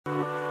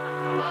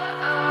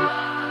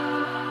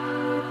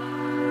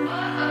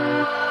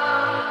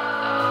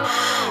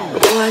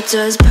What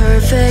does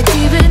perfect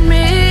even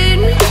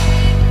mean?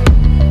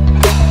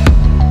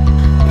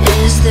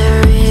 Is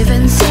there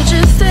even such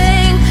a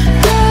thing?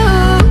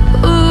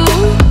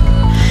 Ooh,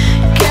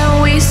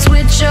 can we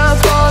switch up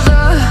all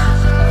the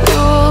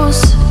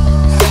rules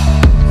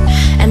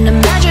and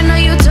imagine a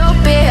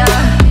utopia?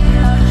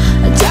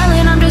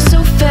 Darling, I'm just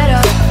so fed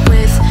up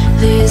with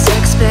these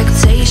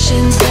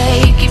expectations.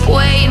 They keep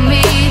weighing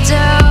me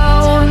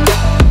down.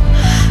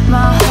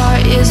 My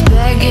heart is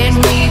begging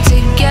me to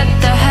get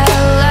the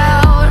hell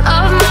out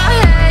of my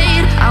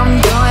head.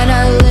 I'm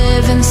gonna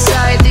live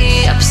inside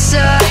the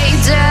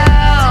upside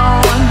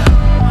down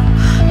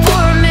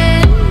for a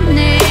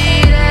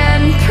minute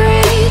and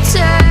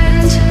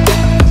pretend,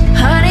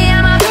 honey,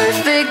 I'm a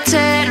perfect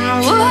 10.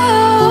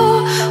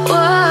 Whoa,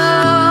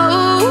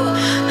 whoa,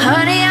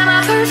 honey, I'm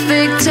a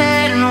perfect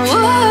 10.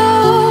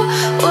 Whoa,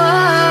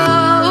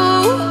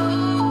 whoa,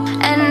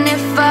 and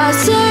if I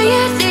say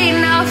it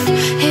enough,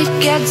 it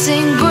gets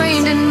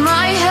ingrained in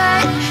my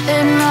head,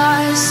 and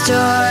I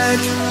start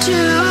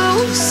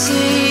to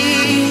see